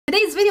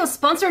Today's video is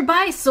sponsored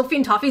by Sophie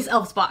and Toffee's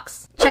Elves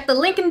Box. Check the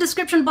link in the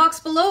description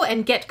box below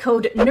and get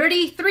code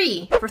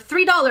NERDY3 for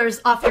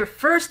 $3 off your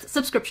first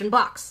subscription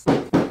box.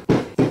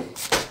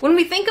 When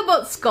we think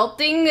about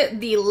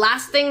sculpting, the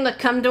last thing that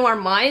come to our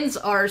minds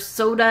are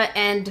soda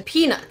and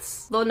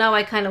peanuts. Though now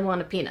I kind of want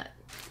a peanut.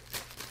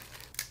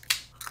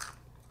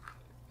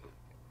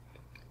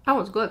 That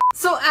was good.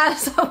 So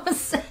as I was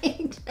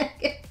saying,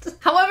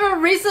 however,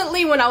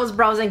 recently when I was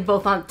browsing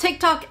both on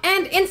TikTok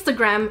and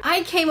Instagram,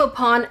 I came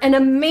upon an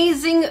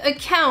amazing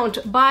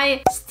account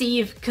by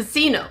Steve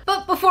Casino.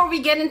 But before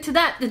we get into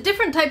that, the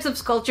different types of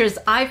sculptures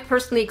I've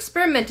personally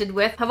experimented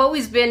with have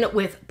always been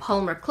with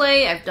polymer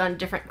clay. I've done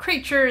different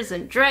creatures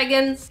and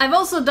dragons. I've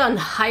also done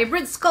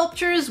hybrid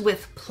sculptures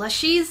with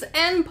plushies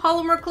and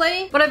polymer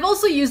clay, but I've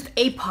also used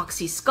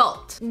epoxy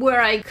sculpt,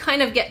 where I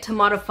kind of get to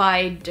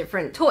modify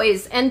different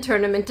toys and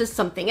turn them into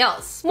something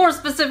else. More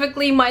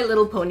specifically, My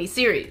Little Pony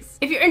series.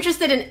 If you're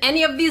interested in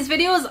any of these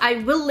videos, I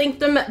will link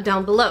them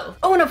down below.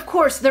 Oh, and of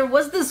course, there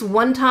was this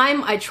one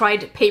time I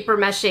tried paper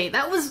mache.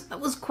 That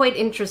was quite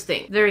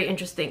interesting. Very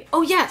interesting.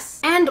 Oh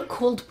yes, and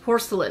cold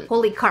porcelain.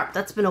 Holy carp,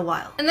 that's been a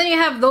while. And then you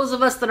have those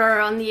of us that are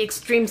on the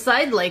extreme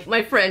side, like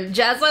my friend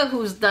Jazza,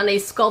 who's done a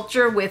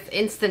sculpture with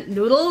instant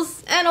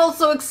noodles, and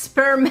also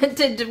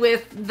experimented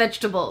with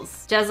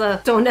vegetables.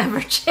 Jazza, don't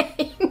ever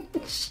change.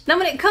 Now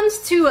when it comes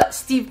to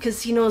Steve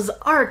Casino's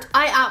art,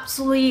 I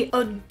absolutely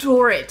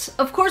adore it.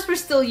 Of course we're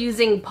still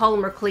using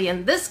polymer clay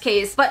in this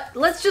case, but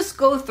let's just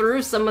go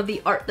through some of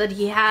the art that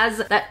he has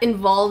that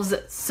involves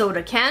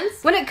soda cans.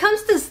 When it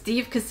comes to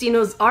Steve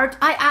Casino's art,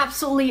 I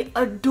absolutely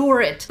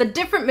adore it. The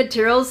different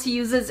materials he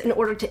uses in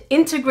order to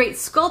integrate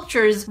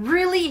sculptures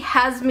really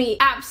has me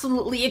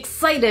absolutely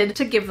excited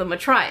to give them a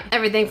try.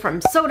 Everything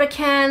from soda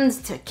cans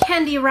to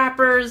candy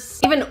wrappers,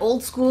 even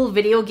old school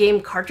video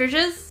game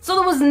cartridges. So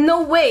there was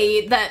no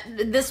way that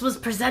this was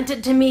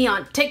presented to me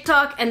on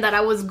TikTok and that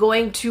I was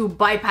going to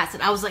bypass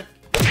it. I was like,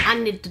 I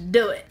need to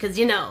do it, because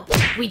you know,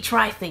 we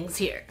try things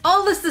here.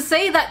 All this to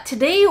say that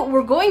today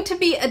we're going to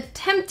be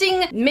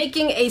attempting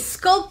making a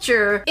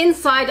sculpture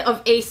inside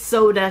of a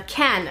soda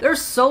can.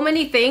 There's so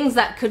many things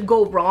that could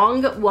go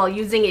wrong while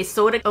using a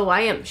soda. Oh,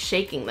 I am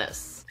shaking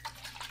this.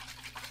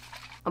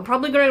 I'm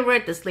probably going to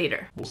regret this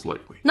later. Most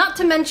likely. Not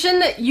to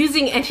mention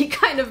using any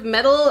kind of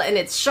metal and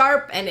it's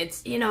sharp and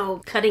it's, you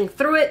know, cutting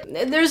through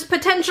it. There's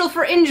potential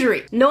for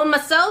injury. Knowing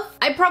myself,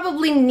 I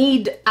probably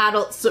need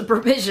adult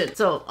supervision.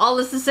 So all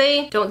this to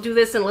say, don't do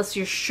this unless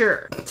you're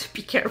sure to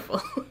be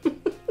careful.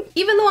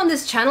 Even though on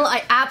this channel,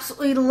 I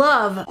absolutely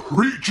love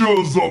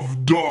Creatures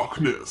of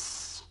Darkness.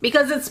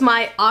 Because it's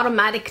my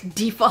automatic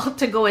default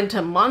to go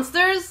into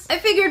monsters, I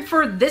figured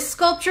for this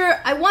sculpture,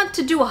 I want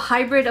to do a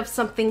hybrid of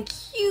something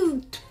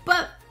cute,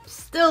 but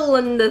still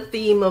in the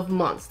theme of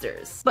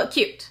monsters. But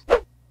cute.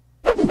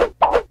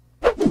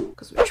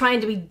 Because we're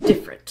trying to be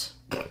different.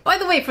 By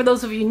the way, for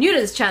those of you new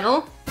to this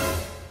channel,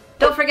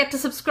 don't forget to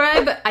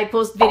subscribe. I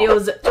post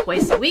videos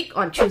twice a week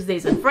on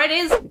Tuesdays and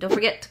Fridays. Don't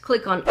forget to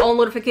click on all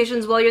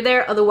notifications while you're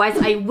there, otherwise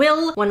I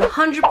will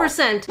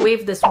 100%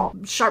 wave this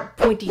sharp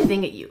pointy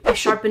thing at you. I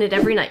sharpen it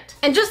every night.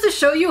 And just to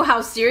show you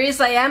how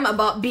serious I am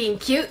about being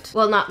cute,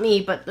 well not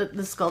me, but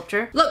the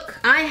sculpture. Look,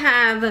 I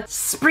have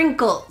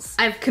sprinkles.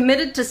 I've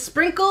committed to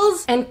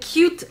sprinkles and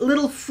cute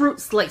little fruit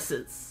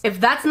slices. If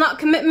that's not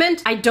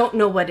commitment, I don't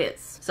know what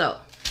is. So,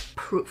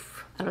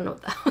 proof. I don't know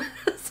what that was.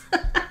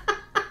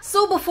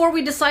 So before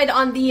we decide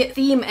on the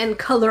theme and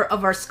color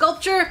of our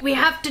sculpture, we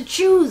have to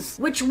choose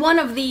which one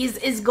of these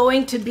is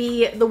going to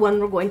be the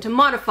one we're going to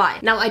modify.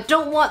 Now, I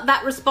don't want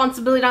that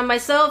responsibility on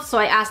myself, so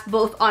I asked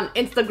both on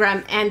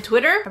Instagram and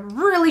Twitter. I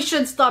really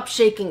should stop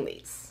shaking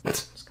these. I'm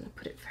just gonna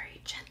put it very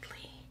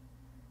gently.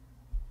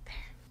 There,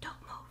 don't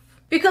move.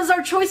 Because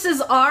our choices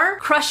are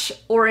Crush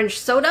Orange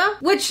Soda,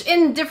 which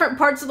in different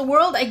parts of the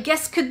world, I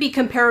guess could be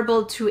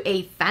comparable to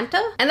a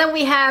Fanta. And then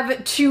we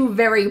have two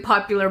very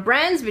popular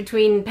brands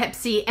between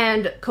Pepsi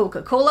and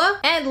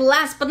Coca-Cola. And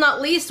last but not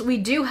least, we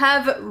do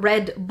have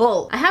Red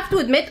Bull. I have to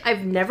admit,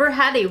 I've never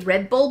had a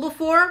Red Bull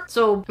before,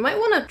 so I might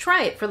want to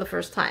try it for the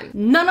first time.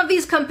 None of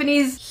these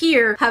companies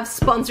here have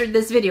sponsored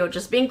this video,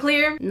 just being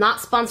clear,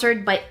 not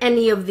sponsored by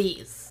any of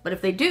these. But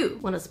if they do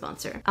want to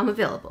sponsor, I'm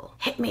available.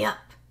 Hit me up.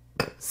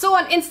 So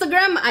on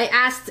Instagram, I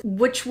asked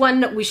which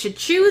one we should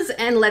choose,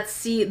 and let's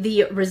see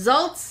the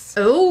results.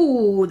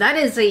 Oh, that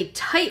is a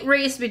tight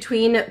race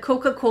between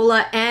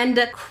Coca-Cola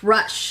and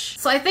Crush.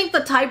 So I think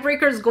the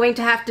tiebreaker is going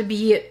to have to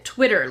be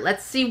Twitter.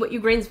 Let's see what you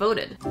grains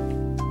voted.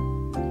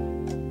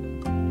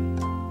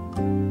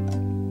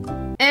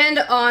 And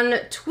on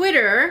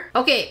Twitter,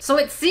 okay, so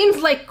it seems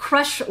like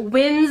Crush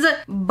wins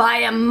by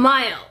a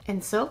mile.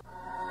 And so?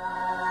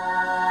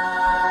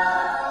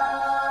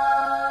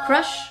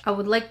 Crush, I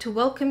would like to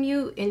welcome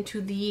you into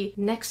the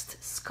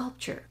next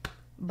sculpture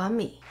by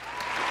me.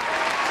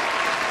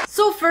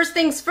 So first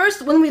things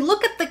first, when we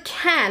look at the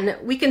can,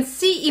 we can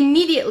see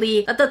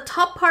immediately that the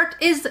top part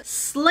is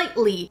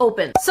slightly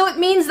open. So it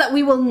means that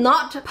we will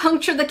not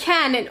puncture the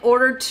can in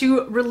order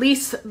to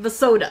release the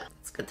soda.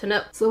 Let's good to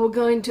know. So we're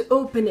going to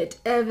open it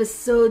ever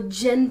so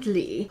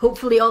gently.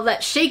 Hopefully all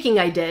that shaking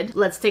I did.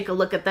 Let's take a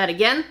look at that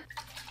again.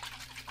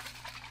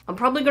 I'm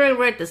probably gonna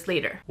regret this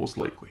later. Most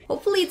likely.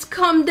 Hopefully it's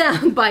calmed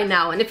down by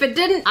now, and if it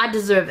didn't, I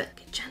deserve it.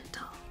 Okay,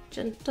 gentle,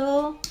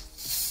 gentle.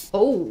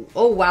 Oh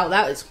wow,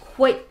 that is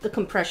quite the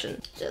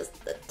compression. Just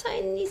a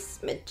tiny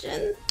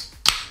smidgen.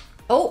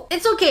 Oh,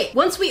 it's okay.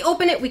 Once we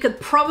open it, we could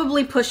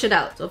probably push it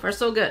out. So far,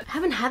 so good. I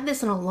haven't had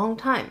this in a long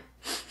time.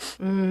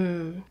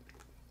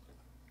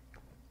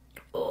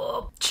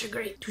 Oh,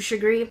 sugary. Too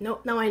sugary?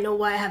 Nope, now I know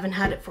why I haven't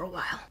had it for a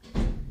while.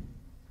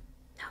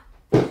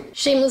 No.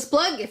 Shameless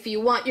plug, if you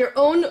want your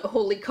own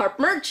Holy Carp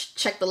merch,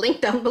 check the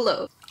link down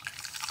below.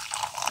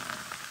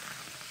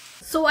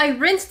 So I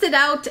rinsed it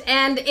out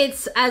and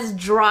it's as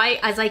dry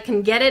as I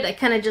can get it. I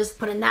kind of just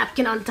put a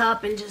napkin on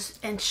top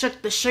and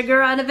shook the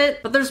sugar out of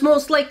it. But there's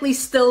most likely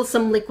still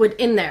some liquid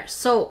in there.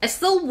 So I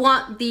still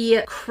want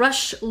the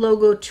Crush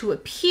logo to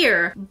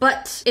appear,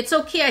 but it's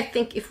okay, I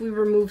think, if we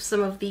remove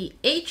some of the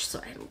H. So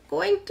I'm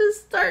going to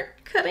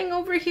start cutting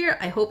over here.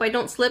 I hope I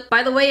don't slip.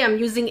 By the way, I'm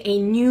using a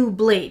new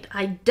blade.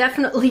 I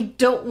definitely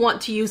don't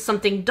want to use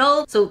something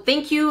dull. So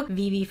thank you,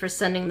 Vivi, for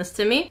sending this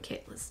to me.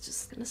 Okay,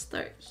 gonna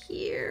start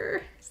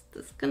here. Is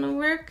this gonna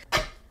work?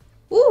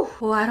 Ooh,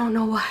 oh, I don't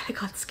know why I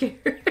got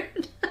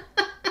scared.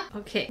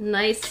 Okay,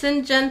 nice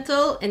and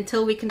gentle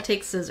until we can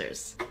take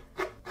scissors.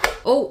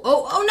 Oh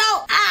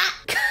no!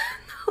 Ah!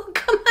 No,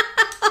 come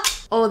on!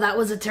 Oh, that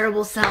was a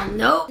terrible sound.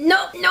 No,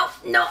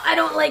 I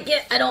don't like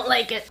it. I don't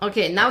like it.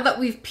 Okay, now that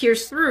we've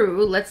pierced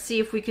through, let's see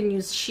if we can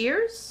use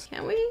shears.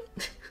 Can we?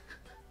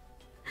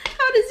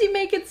 How does he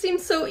make it seem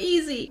so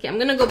easy? Okay, I'm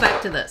gonna go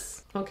back to this.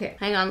 Okay,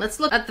 hang on. Let's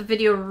look at the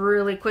video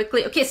really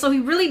quickly. Okay, so he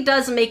really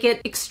does make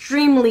it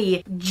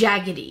extremely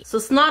jaggedy. So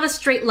it's not a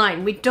straight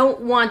line. We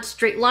don't want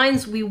straight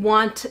lines. We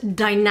want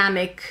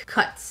dynamic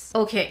cuts.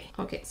 Okay,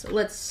 so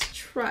let's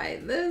try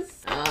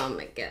this. Oh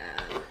my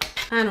god.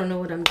 I don't know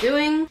what I'm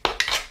doing.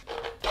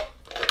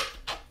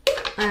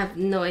 I have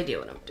no idea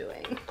what I'm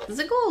doing. Does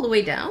it go all the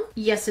way down?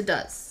 Yes, it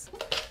does.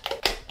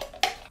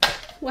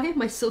 Why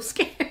am I so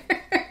scared?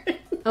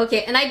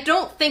 Okay, and I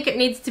don't think it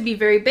needs to be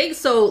very big,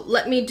 so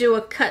let me do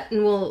a cut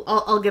and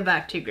I'll get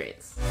back to you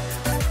grades.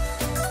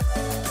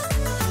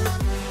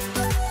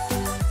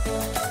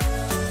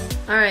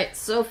 Alright,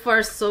 so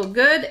far so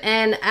good,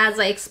 and as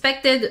I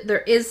expected,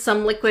 there is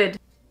some liquid.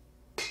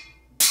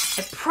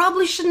 I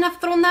probably shouldn't have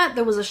thrown that.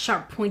 There was a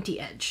sharp pointy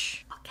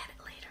edge. I'll get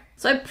it later.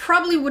 So I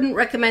probably wouldn't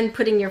recommend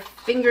putting your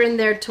finger in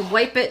there to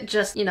wipe it,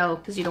 just, you know,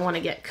 because you don't want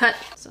to get cut.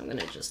 So I'm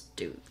gonna just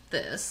do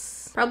this.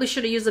 Probably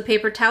should have used a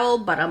paper towel,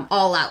 but I'm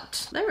all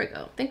out. There we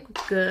go. I think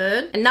we're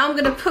good. And now I'm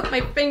gonna put my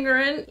finger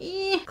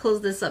in.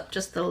 Close this up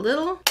just a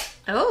little.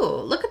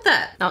 Oh, look at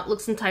that. Now it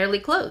looks entirely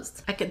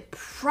closed. I could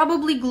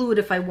probably glue it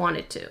if I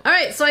wanted to. All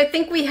right, so I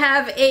think we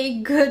have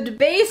a good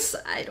base.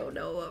 I don't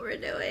know what we're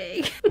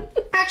doing.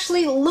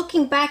 Actually,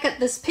 looking back at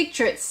this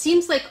picture, it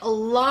seems like a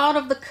lot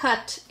of the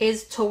cut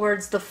is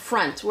towards the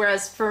front,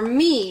 whereas for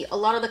me, a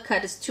lot of the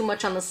cut is too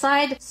much on the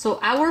side, so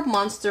our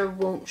monster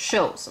won't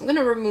show. So I'm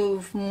gonna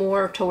remove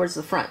more towards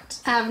the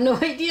front. I have no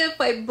idea if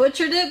I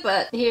butchered it,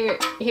 but here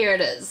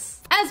it is.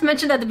 As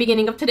mentioned at the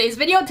beginning of today's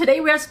video,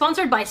 today we are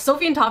sponsored by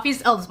Sophie and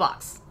Toffee's Elves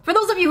Box. For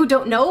those of you who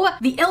don't know,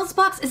 the Elves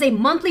Box is a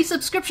monthly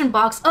subscription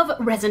box of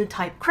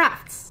resin-type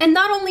crafts. And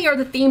not only are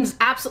the themes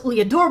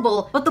absolutely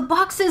adorable, but the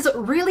boxes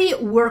really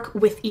work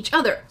with each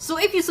other. So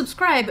if you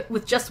subscribe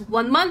with just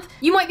 1 month,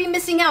 you might be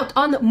missing out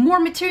on more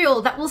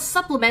material that will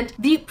supplement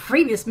the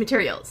previous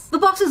materials. The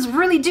boxes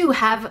really do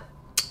have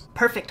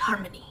perfect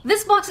harmony.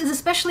 This box is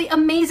especially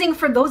amazing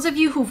for those of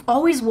you who've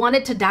always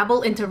wanted to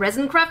dabble into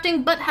resin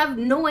crafting but have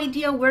no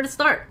idea where to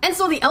start. And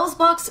so the Elves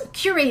Box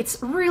curates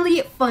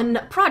really fun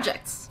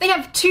projects. They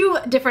have 2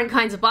 different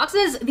kinds of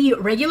boxes, the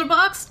regular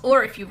box,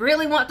 or if you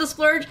really want to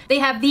splurge, they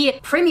have the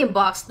premium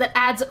box that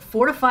adds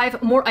 4 to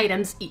 5 more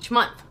items each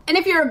month. And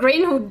if you're a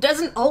grain who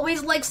doesn't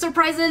always like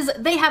surprises,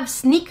 they have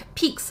sneak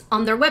peeks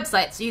on their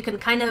website, so you can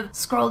kind of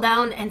scroll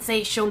down and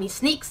say, show me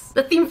sneaks.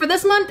 The theme for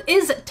this month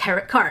is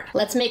tarot card.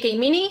 Let's make a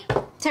mini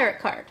tarot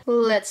card.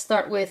 Let's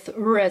start with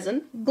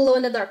resin,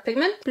 glow-in-the-dark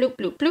pigment, bloop,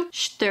 bloop, bloop,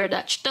 stir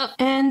that stuff,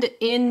 and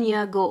in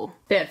ya go.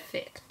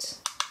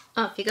 Perfect.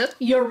 Off you go.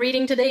 Your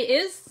reading today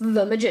is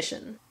The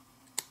Magician.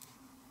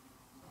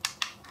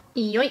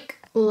 Yoink.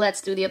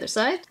 Let's do the other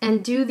side,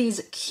 and do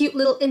these cute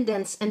little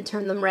indents and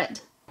turn them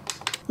red.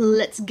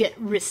 Let's get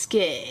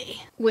risque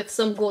with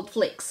some gold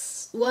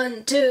flakes.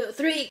 1, 2,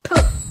 3,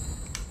 poof!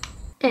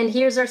 And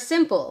here's our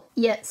simple,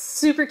 yet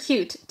super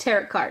cute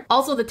tarot card.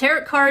 Also, the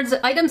tarot cards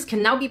items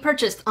can now be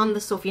purchased on the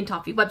Sophie and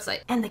Toffee website.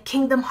 And the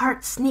Kingdom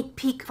Hearts sneak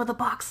peek for the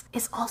box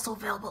is also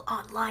available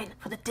online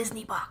for the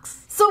Disney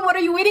box. So what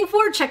are you waiting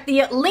for? Check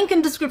the link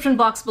in description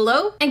box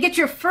below and get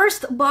your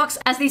first box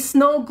as the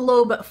snow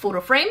globe photo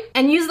frame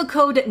and use the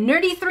code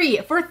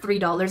NERDY3 for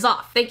 $3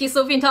 off. Thank you,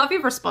 Sophie and Toffee,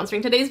 for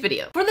sponsoring today's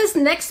video. For this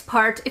next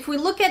part, if we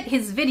look at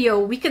his video,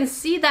 we can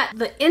see that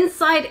the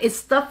inside is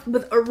stuffed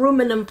with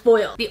aluminum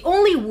foil. The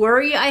only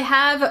worry worry I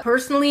have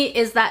personally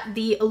is that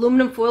the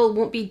aluminum foil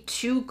won't be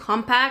too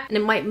compact and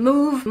it might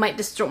move, might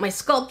distort my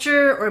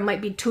sculpture, or it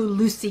might be too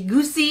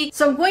loosey-goosey.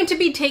 So I'm going to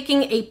be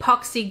taking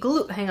epoxy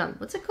glue. Hang on,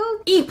 what's it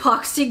called?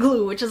 Epoxy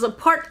glue, which is a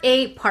part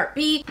A, part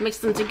B. Mix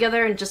them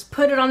together and just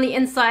put it on the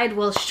inside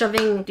while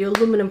shoving the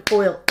aluminum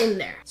foil in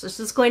there. So it's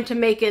just going to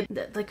make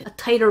it like a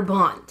tighter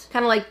bond.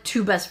 Kind of like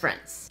two best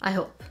friends, I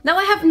hope. Now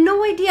I have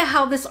no idea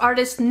how this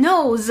artist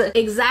knows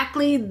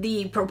exactly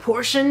the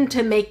proportion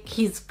to make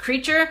his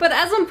creature, but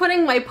as I'm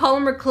putting my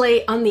polymer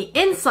clay on the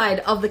inside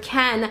of the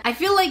can, I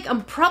feel like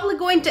I'm probably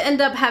going to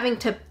end up having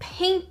to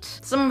paint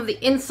some of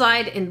the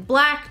inside in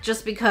black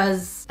just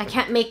because I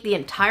can't make the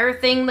entire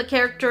thing the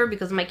character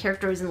because my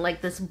character isn't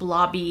like this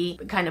blobby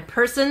kind of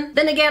person.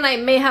 Then again, I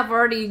may have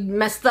already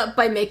messed up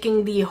by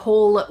making the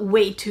hole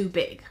way too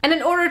big. And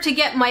in order to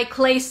get my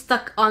clay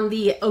stuck on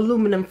the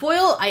aluminum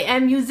foil, I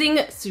am using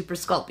Super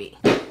Sculpey.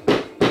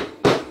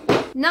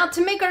 Now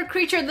to make our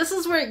creature, this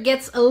is where it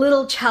gets a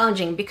little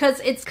challenging because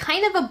it's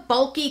kind of a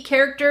bulky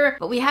character,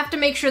 but we have to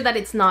make sure that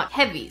it's not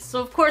heavy. So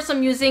of course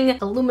I'm using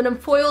aluminum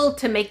foil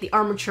to make the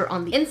armature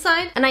on the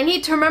inside, and I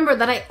need to remember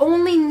that I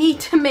only need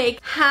to make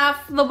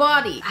half the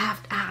body. I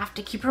have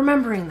to keep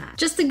remembering that.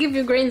 Just to give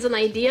you grains an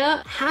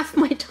idea, half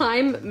my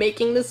time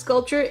making this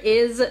sculpture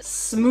is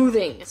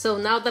smoothing. So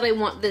now that I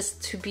want this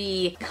to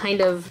be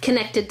kind of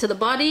connected to the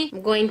body,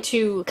 I'm going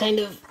to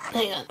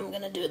hang on, I'm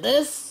gonna do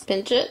this,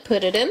 pinch it,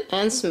 put it in,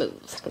 and smooth.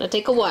 It's gonna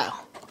take a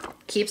while.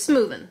 Keep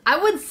smoothing.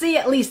 I would say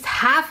at least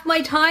half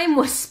my time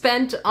was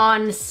spent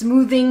on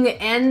smoothing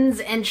ends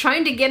and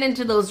trying to get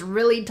into those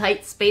really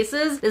tight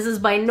spaces. This is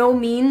by no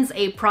means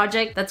a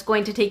project that's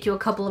going to take you a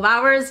couple of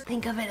hours.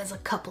 Think of it as a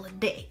couple of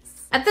days.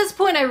 At this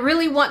point, I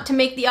really want to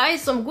make the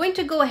eyes, so I'm going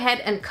to go ahead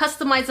and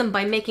customize them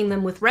by making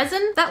them with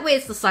resin. That way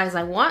it's the size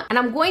I want, and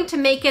I'm going to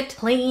make it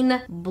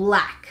plain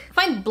black. I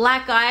find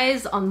black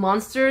eyes on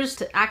monsters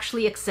to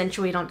actually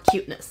accentuate on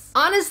cuteness.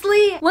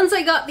 Honestly, once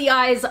I got the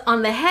eyes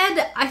on the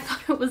head, I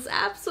thought it was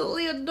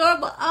absolutely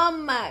adorable. Oh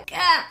my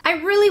god. I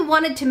really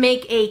wanted to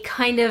make a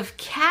kind of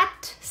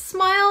cat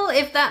smile,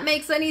 if that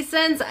makes any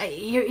sense.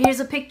 Here's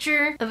a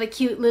picture of a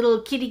cute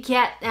little kitty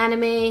cat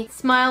anime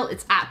smile.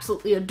 It's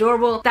absolutely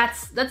adorable.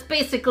 That's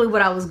basically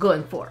what I was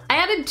going for. I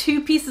added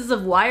 2 pieces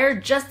of wire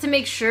just to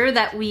make sure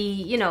that we,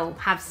 you know,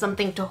 have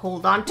something to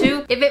hold on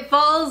to. If it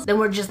falls, then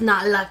we're just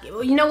not lucky.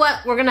 Well, you know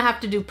what? We're gonna have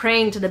to do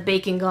praying to the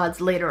baking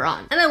gods later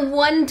on. And then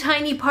one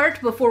tiny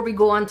part before we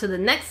go on to the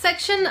next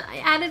section, I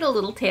added a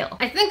little tail.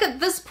 I think at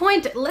this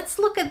point, let's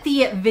look at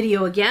the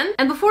video again.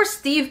 And before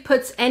Steve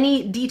puts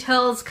any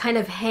details kind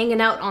of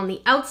hanging out on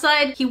the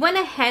outside, he went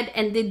ahead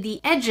and did the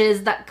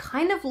edges that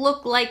kind of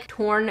look like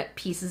torn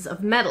pieces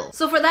of metal.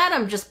 So for that,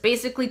 I'm just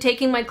basically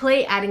taking my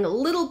clay, adding a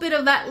little bit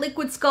of that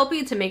liquid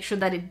Sculpey to make sure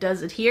that it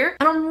does adhere.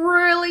 And I'm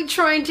really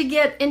trying to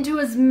get into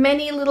as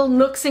many little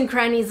nooks and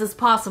crannies as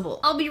possible.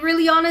 I'll be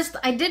really honest,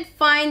 I did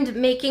find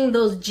making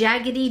those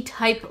jaggedy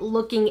type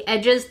looking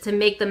edges to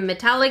make them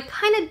metallic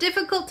kind of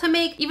difficult to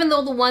make, even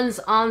though the ones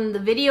on the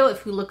video,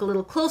 if we look a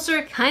little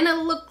closer, kind of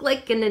look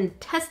like an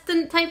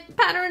intestine type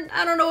pattern.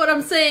 I don't know what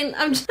I'm saying.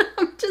 I'm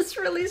just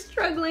really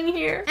struggling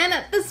here. And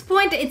at this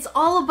point, it's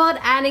all about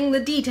adding the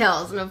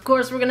details. And of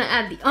course, we're gonna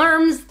add the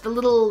arms, the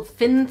little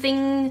fin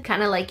thing,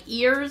 kind of like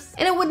ears.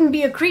 And it wouldn't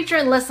be a creature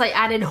unless I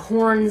added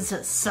horns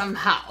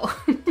somehow.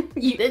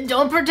 You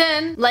don't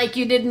pretend like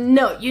you didn't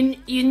know.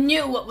 You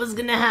knew what was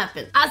gonna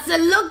happen. I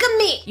said, look at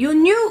me. You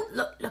knew.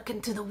 Look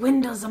into the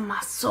windows of my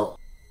soul.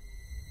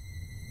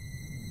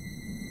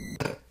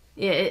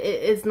 Yeah,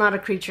 it's not a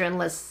creature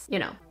unless, you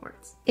know,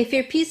 horns. If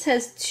your piece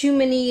has too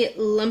many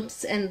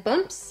lumps and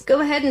bumps, go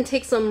ahead and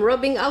take some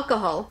rubbing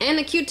alcohol and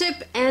a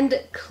Q-tip and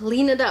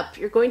clean it up.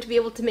 You're going to be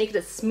able to make it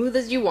as smooth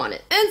as you want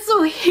it. And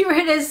so here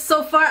it is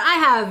so far. I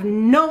have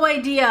no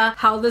idea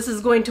how this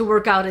is going to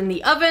work out in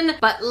the oven,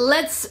 but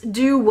let's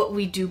do what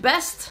we do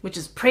best, which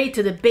is pray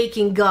to the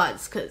baking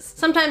gods, because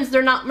sometimes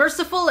they're not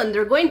merciful and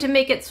they're going to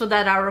make it so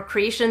that our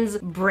creations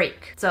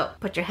break. So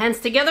put your hands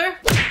together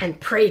and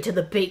pray to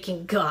the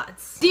baking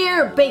gods.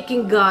 Dear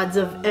baking gods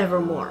of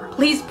Evermore,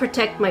 please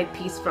protect my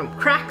piece from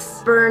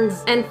cracks,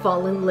 burns, and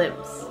fallen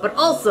limbs. But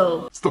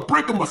also, Stop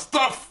breaking my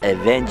stuff!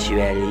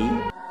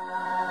 Eventually.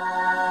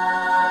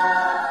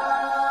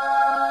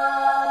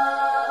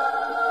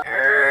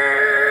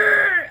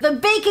 the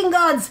baking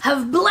gods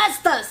have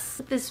blessed us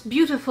with this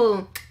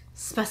beautiful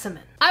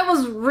specimen. I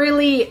was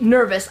really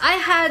nervous. I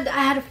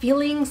had a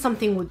feeling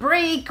something would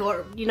break,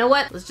 or you know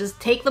what? Let's just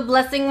take the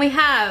blessing we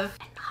have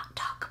and not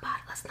talk about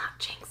it. Let's not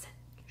jinx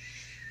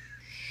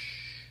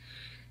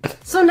it.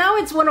 So now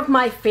it's one of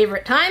my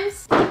favorite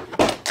times.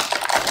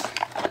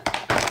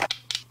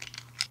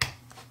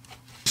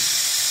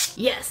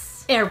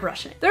 Yes,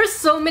 airbrushing. There's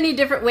so many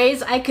different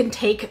ways I could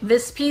take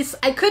this piece.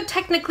 I could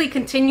technically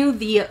continue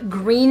the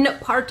green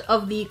part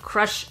of the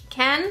crush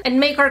can and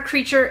make our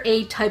creature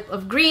a type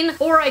of green,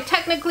 or I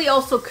technically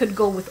also could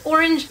go with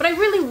orange, but I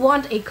really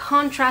want a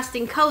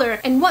contrasting color,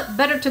 and what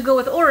better to go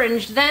with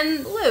orange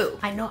than blue?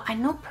 I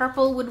know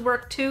purple would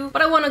work too,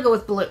 but I want to go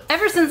with blue.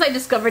 Ever since I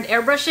discovered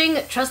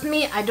airbrushing, trust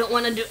me, I don't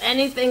want to do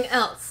anything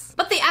else.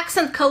 but the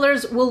accent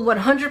colors will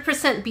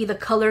 100% be the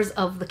colors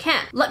of the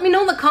can. Let me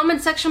know in the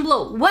comment section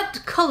below,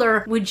 what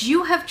color would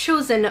you have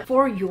chosen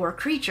for your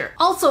creature?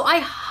 Also, I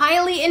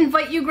highly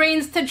invite you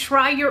grains to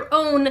try your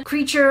own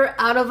creature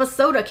out of a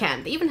soda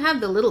can. They even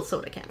have the little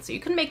soda can, so you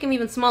can make them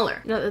even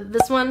smaller. You know,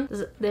 this one,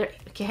 there.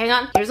 Okay, hang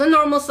on. Here's a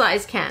normal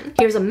size can.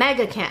 Here's a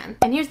mega can.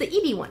 And here's the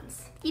itty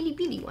ones. Itty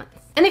bitty ones.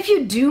 And if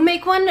you do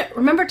make one,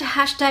 remember to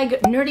hashtag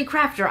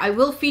nerdycrafter. I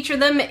will feature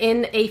them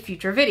in a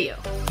future video.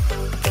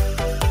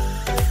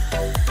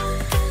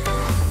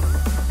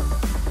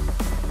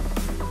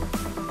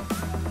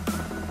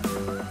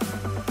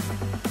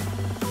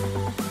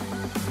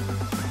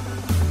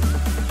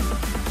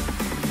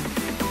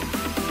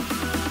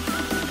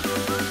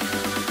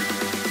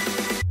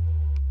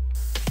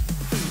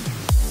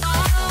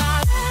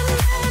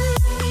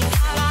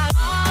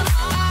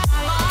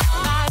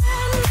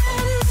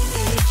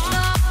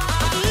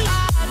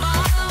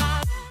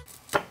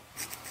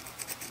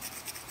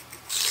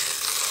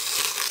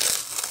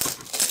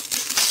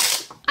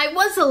 I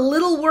was a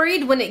little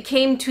worried when it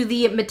came to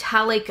the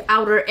metallic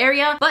outer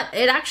area, but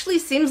it actually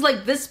seems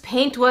like this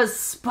paint was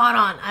spot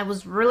on. I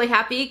was really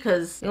happy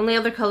because the only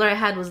other color I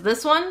had was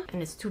this one,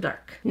 and it's too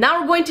dark.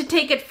 Now we're going to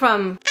take it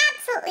from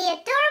absolutely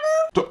adorable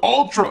to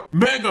ultra,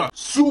 mega,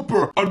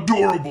 super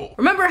adorable.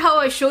 Remember how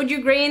I showed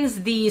you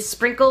grains, the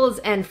sprinkles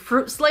and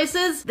fruit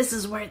slices? This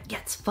is where it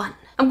gets fun.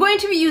 I'm going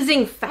to be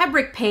using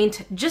fabric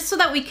paint just so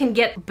that we can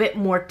get a bit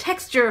more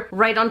texture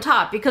right on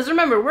top, because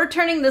remember, we're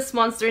turning this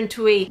monster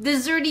into a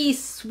desserty,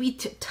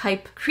 sweet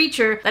type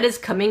creature that is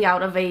coming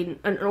out of an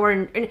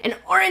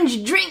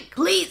orange drink.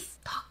 Please!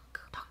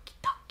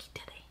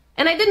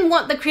 And I didn't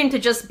want the cream to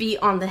just be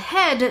on the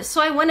head,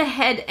 so I went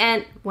ahead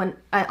and went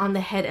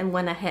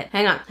ahead.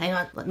 Hang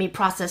on, let me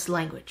process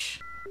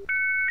language.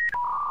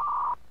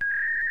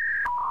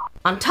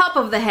 On top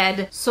of the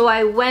head, so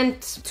I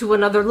went to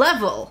another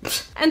level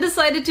and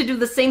decided to do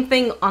the same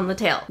thing on the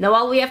tail. Now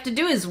all we have to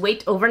do is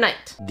wait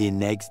overnight. The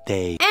next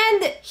day.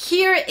 And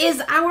here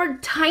is our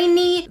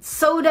tiny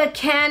soda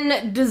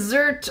can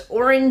dessert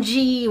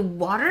orangey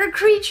water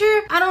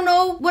creature. I don't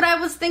know what I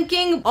was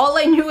thinking. All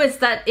I knew is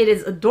that it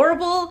is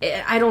adorable.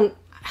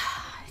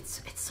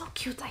 It's so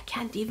cute I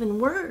can't even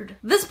word.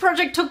 This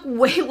project took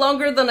way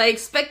longer than I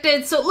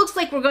expected, so it looks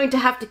like we're going to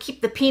have to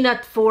keep the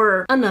peanut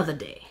for another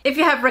day. If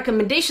you have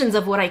recommendations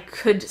of what I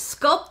could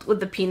sculpt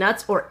with the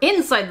peanuts or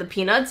inside the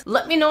peanuts,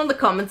 let me know in the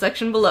comment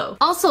section below.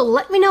 Also,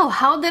 let me know,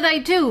 how did I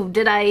do?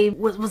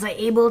 Was I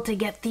able to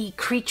get the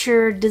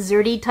creature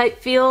desserty type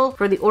feel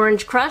for the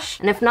orange crush?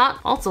 And if not,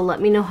 also let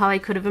me know how I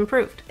could have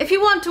improved. If you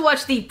want to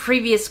watch the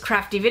previous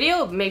crafty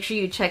video, make sure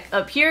you check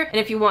up here.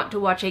 And if you want to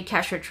watch a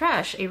Cash or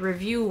Trash, a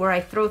review where I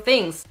throw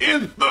things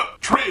In the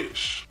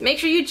trash. make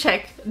sure you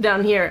check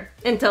down here.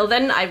 Until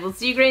then, I will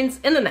see you grains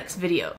in the next video.